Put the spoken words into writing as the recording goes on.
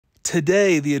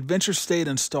Today, the Adventure State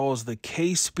installs the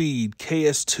Kspeed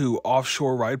KS2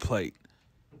 Offshore ride plate.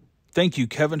 Thank you,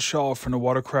 Kevin Shaw from the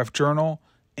Watercraft Journal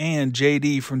and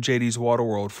JD from JD's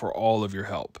Waterworld for all of your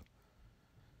help.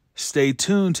 Stay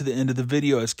tuned to the end of the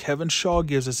video as Kevin Shaw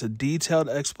gives us a detailed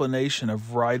explanation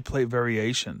of ride plate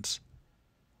variations.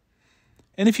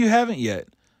 And if you haven't yet,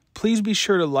 please be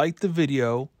sure to like the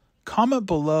video, comment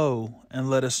below, and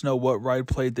let us know what ride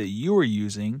plate that you are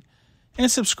using, and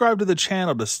subscribe to the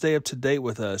channel to stay up to date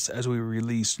with us as we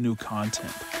release new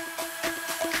content.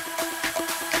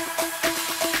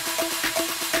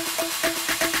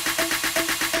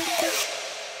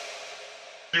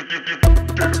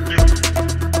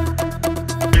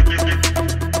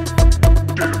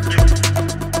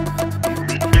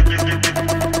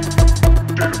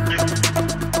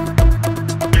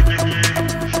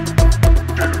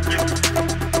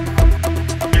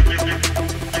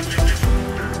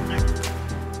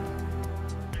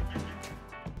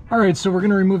 Alright, so we're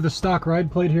going to remove the stock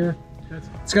ride plate here.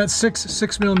 It's got six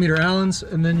 6mm Allens,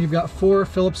 and then you've got 4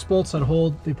 Phillips bolts that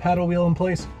hold the paddle wheel in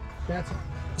place.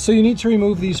 So you need to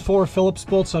remove these 4 Phillips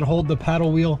bolts that hold the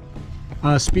paddle wheel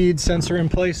speed sensor in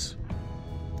place.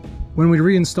 When we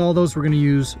reinstall those, we're going to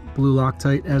use blue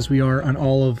Loctite, as we are on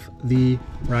all of the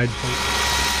ride plates.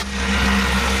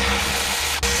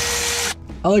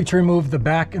 I like to remove the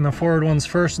back and the forward ones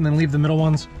first and then leave the middle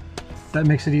ones. That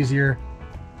makes it easier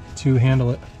to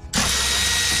handle it.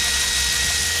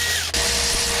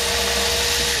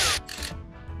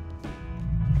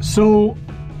 So,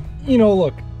 you know,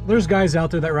 look, there's guys out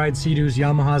there that ride Sea-Doos,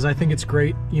 Yamahas. I think it's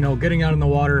great. You know, getting out in the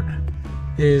water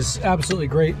is absolutely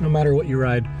great no matter what you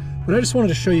ride. But I just wanted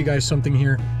to show you guys something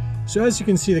here. So as you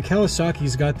can see, the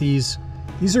Kawasaki's got these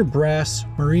are brass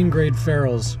marine grade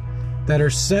ferrules that are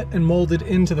set and molded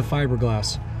into the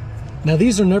fiberglass. Now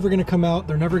these are never going to come out.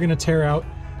 They're never going to tear out.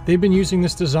 They've been using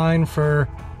this design for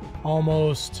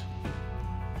almost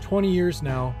 20 years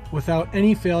now without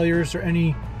any failures or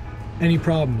any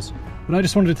problems. But I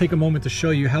just wanted to take a moment to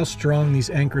show you how strong these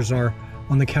anchors are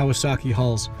on the Kawasaki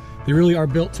hulls. They really are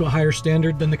built to a higher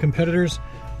standard than the competitors,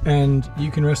 and you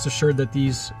can rest assured that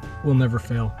these will never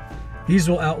fail. These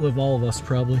will outlive all of us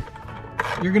probably.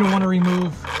 You're going to want to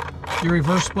remove your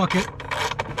reverse bucket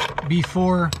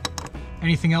before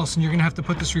anything else, and you're going to have to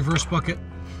put this reverse bucket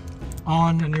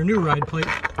on your new ride plate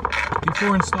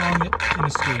before installing it in a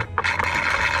ski.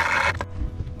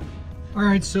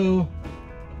 Alright, so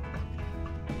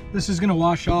this is going to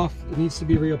wash off. It needs to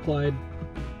be reapplied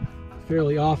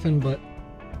fairly often, but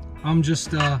I'm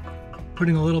just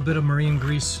putting a little bit of marine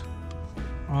grease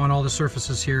on all the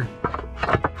surfaces here.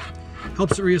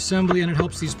 Helps it reassembly and it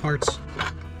helps these parts.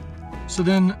 So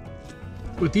then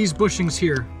with these bushings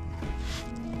here,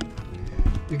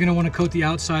 you're going to want to coat the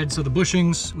outsides of the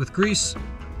bushings with grease,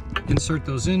 insert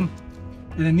those in,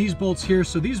 and then these bolts here,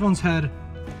 so these ones had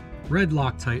red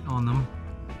Loctite on them,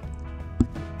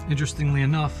 interestingly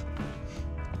enough.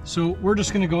 So we're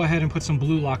just going to go ahead and put some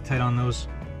blue Loctite on those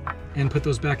and put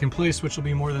those back in place, which will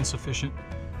be more than sufficient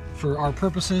for our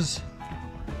purposes.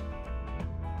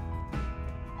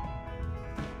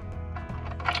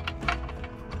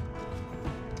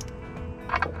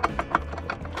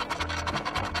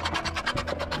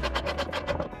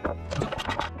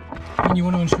 And you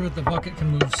want to ensure that the bucket can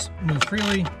move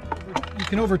freely. You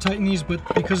can over tighten these, but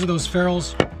because of those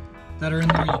ferrules that are in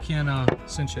there, you can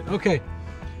cinch it. Okay,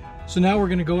 so now we're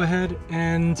going to go ahead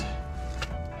and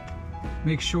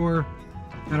make sure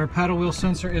that our paddle wheel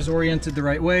sensor is oriented the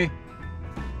right way,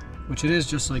 which it is,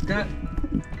 just like that.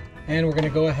 And we're going to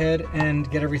go ahead and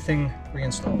get everything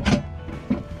reinstalled.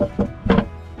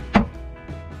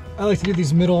 I like to do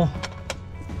these middle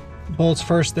bolts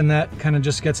first, and that kind of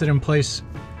just gets it in place,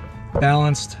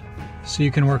 balanced, so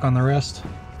you can work on the rest.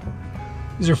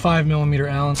 These are 5mm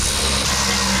Allens.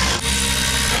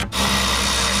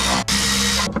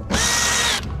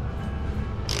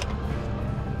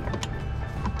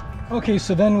 Okay,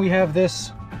 so then we have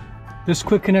this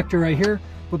quick connector right here.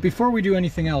 But before we do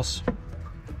anything else,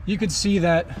 you could see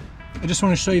that I just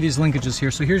want to show you these linkages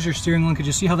here. So here's your steering linkage.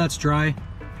 You see how that's dry?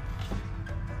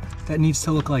 That needs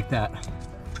to look like that.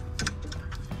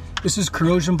 This is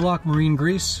corrosion block marine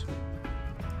grease.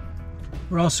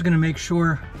 We're also going to make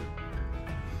sure,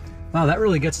 wow, that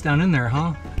really gets down in there,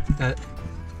 huh? That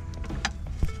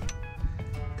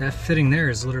fitting there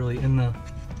is literally in the,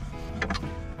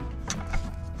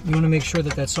 you want to make sure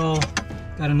that that's all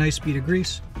got a nice bead of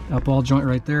grease. That ball joint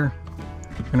right there,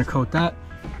 we're going to coat that.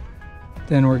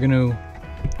 Then we're going to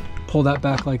pull that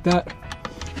back like that,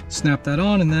 snap that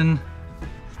on, and then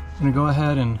I'm going to go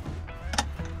ahead and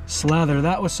slather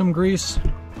that with some grease.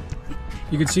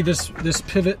 You can see this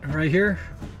pivot right here.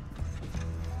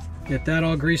 Get that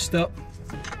all greased up.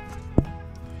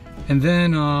 And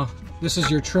then this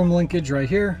is your trim linkage right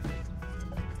here.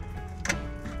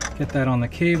 Get that on the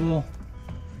cable,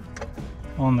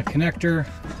 on the connector.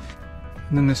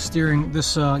 And then the steering,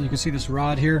 you can see this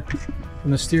rod here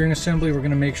from the steering assembly. We're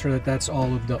gonna make sure that that's all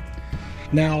lubed up.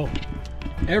 Now,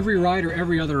 every ride or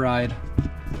every other ride,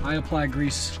 I apply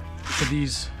grease to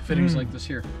these fittings like this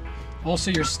here.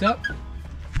 Also your step,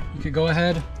 you could go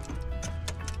ahead,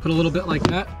 put a little bit like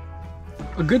that.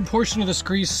 A good portion of this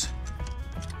grease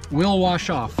will wash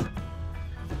off,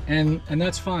 and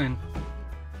that's fine.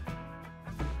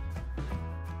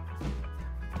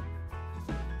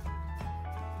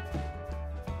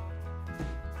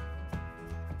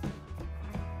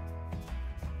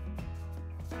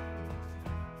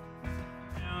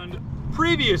 And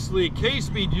previously,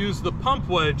 Kspeed used the pump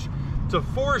wedge to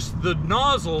force the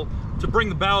nozzle to bring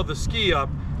the bow of the ski up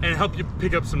and help you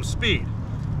pick up some speed.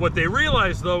 What they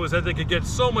realized though is that they could get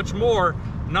so much more,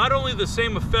 not only the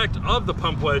same effect of the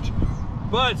pump wedge,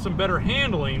 but some better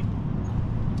handling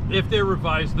if they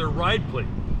revised their ride plate.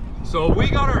 So we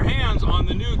got our hands on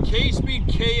the new Kspeed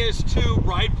KS2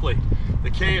 ride plate.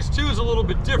 The KS2 is a little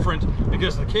bit different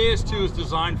because the KS2 is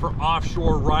designed for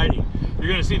offshore riding. You're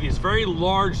gonna see these very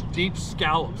large, deep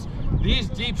scallops. These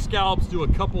deep scallops do a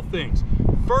couple things.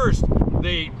 First,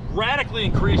 they radically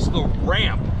increase the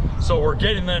ramp, so we're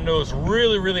getting that nose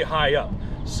really, really high up.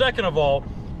 Second of all,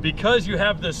 because you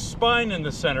have this spine in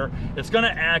the center, it's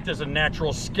gonna act as a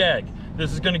natural skeg.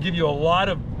 This is gonna give you a lot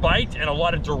of bite and a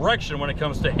lot of direction when it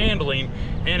comes to handling,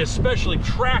 and especially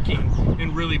tracking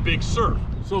in really big surf.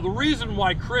 So the reason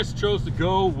why Chris chose to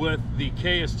go with the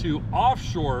KS2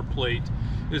 Offshore plate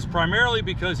is primarily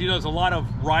because he does a lot of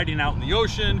riding out in the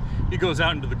ocean. He goes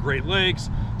out into the Great Lakes.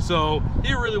 So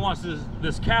he really wants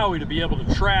this Cowie to be able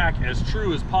to track as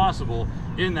true as possible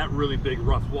in that really big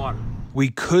rough water. We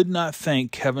could not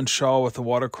thank Kevin Shaw with the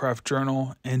Watercraft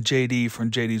Journal and JD from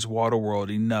JD's Water World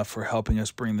enough for helping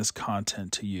us bring this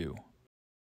content to you.